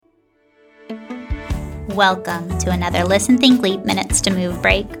Welcome to another Listen, Think, Leap Minutes to Move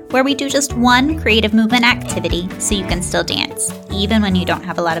break, where we do just one creative movement activity so you can still dance, even when you don't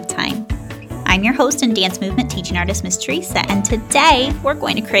have a lot of time. I'm your host and dance movement teaching artist, Miss Teresa, and today we're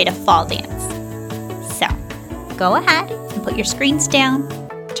going to create a fall dance. So, go ahead and put your screens down,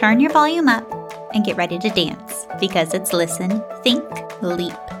 turn your volume up, and get ready to dance, because it's Listen, Think,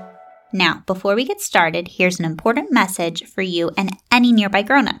 Leap. Now, before we get started, here's an important message for you and any nearby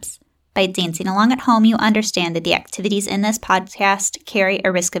grown-ups. By dancing along at home, you understand that the activities in this podcast carry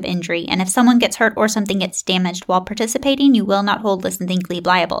a risk of injury, and if someone gets hurt or something gets damaged while participating, you will not hold Listen, Think, Leap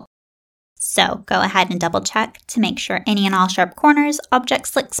liable. So, go ahead and double check to make sure any and all sharp corners,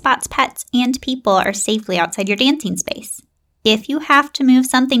 objects, slick spots, pets, and people are safely outside your dancing space. If you have to move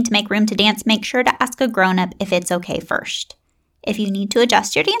something to make room to dance, make sure to ask a grown-up if it's okay first. If you need to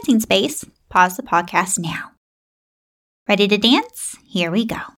adjust your dancing space, pause the podcast now. Ready to dance? Here we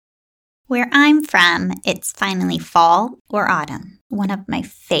go. Where I'm from, it's finally fall or autumn, one of my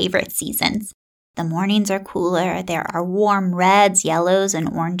favorite seasons. The mornings are cooler, there are warm reds, yellows, and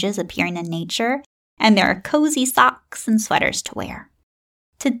oranges appearing in nature, and there are cozy socks and sweaters to wear.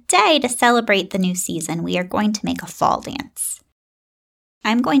 Today, to celebrate the new season, we are going to make a fall dance.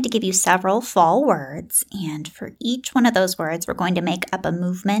 I'm going to give you several fall words, and for each one of those words, we're going to make up a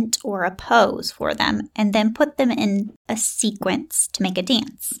movement or a pose for them, and then put them in a sequence to make a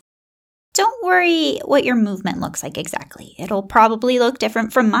dance. Don't worry what your movement looks like exactly. It'll probably look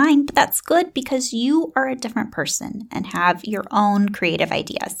different from mine, but that's good because you are a different person and have your own creative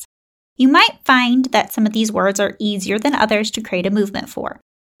ideas. You might find that some of these words are easier than others to create a movement for.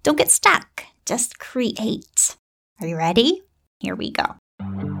 Don't get stuck, just create. Are you ready? Here we go.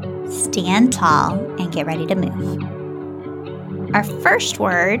 Stand tall and get ready to move. Our first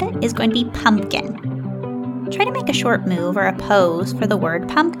word is going to be pumpkin. Try to make a short move or a pose for the word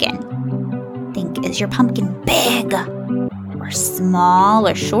pumpkin. Think, is your pumpkin big, or small,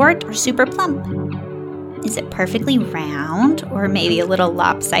 or short, or super plump? Is it perfectly round, or maybe a little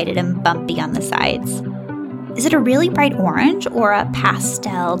lopsided and bumpy on the sides? Is it a really bright orange, or a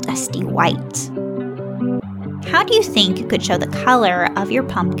pastel dusty white? How do you think you could show the color of your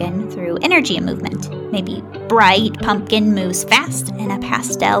pumpkin through energy and movement? Maybe bright pumpkin moves fast, and a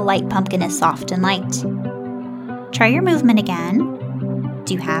pastel light pumpkin is soft and light. Try your movement again.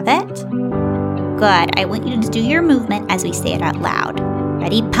 Do you have it? Good. I want you to do your movement as we say it out loud.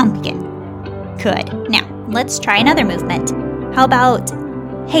 Ready? Pumpkin. Good. Now, let's try another movement. How about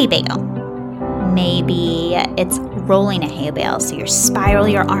hay bale? Maybe it's rolling a hay bale, so you spiral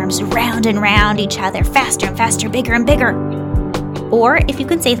your arms round and round each other, faster and faster, bigger and bigger. Or if you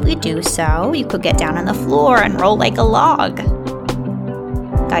can safely do so, you could get down on the floor and roll like a log.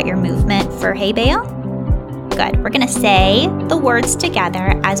 Got your movement for hay bale? Good. We're going to say the words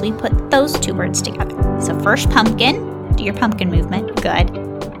together as we put those two words together. So first pumpkin, do your pumpkin movement. Good.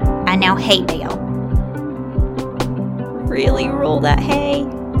 And now hay bale. Really roll that hay.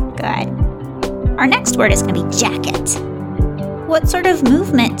 Good. Our next word is going to be jacket. What sort of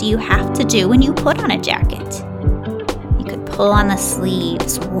movement do you have to do when you put on a jacket? You could pull on the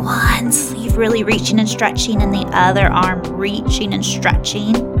sleeves, one sleeve really reaching and stretching and the other arm reaching and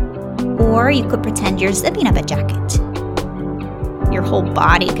stretching. Or you could pretend you're zipping up a jacket. Your whole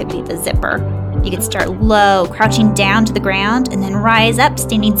body could be the zipper. You could start low, crouching down to the ground, and then rise up,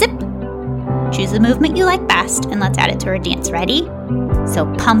 standing zip. Choose the movement you like best, and let's add it to our dance. Ready?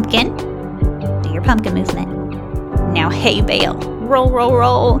 So pumpkin. Do your pumpkin movement. Now hay bale. Roll, roll,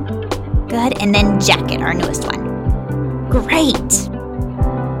 roll. Good. And then jacket, our newest one. Great.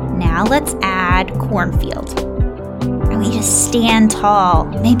 Now let's add cornfield. And we just stand tall,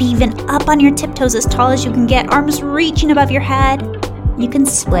 maybe even up on your tiptoes as tall as you can get, arms reaching above your head. You can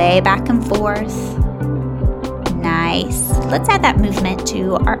sway back and forth. Nice. Let's add that movement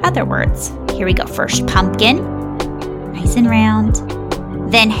to our other words. Here we go. First, pumpkin. Nice and round.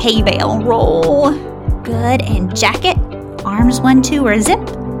 Then hay bale. Roll. Good. And jacket. Arms 1, 2, or zip.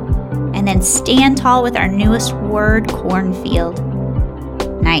 And then stand tall with our newest word, cornfield.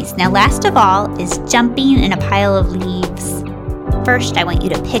 Nice. Now last of all is jumping in a pile of leaves. First, I want you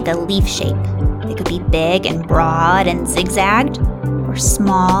to pick a leaf shape. It could be big and broad and zigzagged, or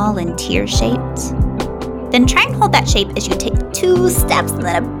small and tear-shaped. Then try and hold that shape as you take 2 steps and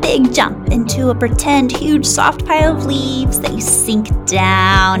then a big jump into a pretend huge soft pile of leaves that you sink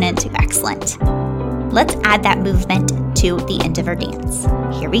down into. Excellent. Let's add that movement to the end of our dance.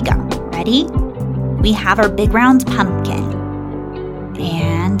 Here we go. Ready? We have our big round pumpkin.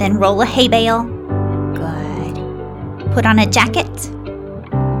 And then roll a hay bale. Good. Put on a jacket.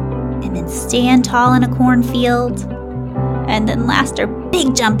 And then stand tall in a cornfield. And then last, our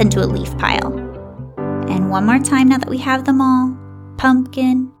big jump into a leaf pile. And one more time now that we have them all.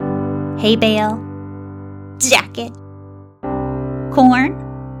 Pumpkin, hay bale, jacket, corn,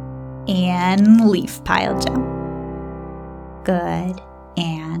 and leaf pile jump. Good,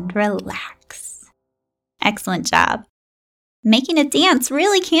 and relax. Excellent job. Making a dance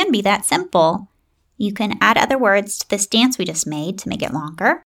really can be that simple. You can add other words to this dance we just made to make it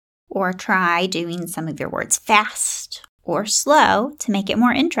longer, or try doing some of your words fast or slow to make it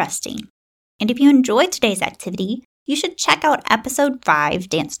more interesting. And if you enjoyed today's activity, you should check out episode 5,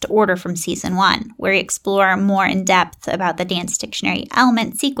 Dance to Order from season 1, where we explore more in depth about the Dance Dictionary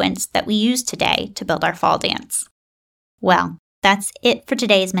element sequence that we use today to build our fall dance. Well, that's it for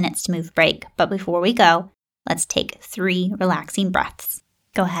today's Minutes to Move break, but before we go, let's take 3 relaxing breaths.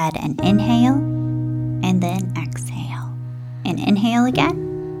 Go ahead and inhale, and then exhale. And inhale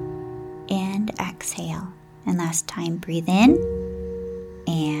again, and exhale. And last time, breathe in,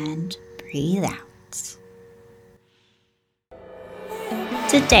 and breathe out.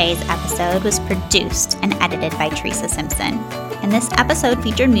 Today's episode was produced and edited by Teresa Simpson, and this episode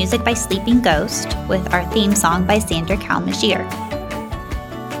featured music by Sleeping Ghost with our theme song by Sandra Kalmajir.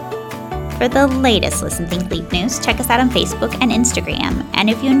 For the latest Listen Think Leap news, check us out on Facebook and Instagram, and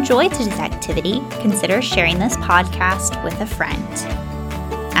if you enjoyed today's activity, consider sharing this podcast with a friend.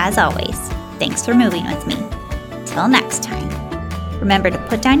 As always, thanks for moving with me. Till next time, remember to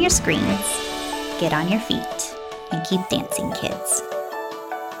put down your screens, get on your feet, and keep dancing, kids.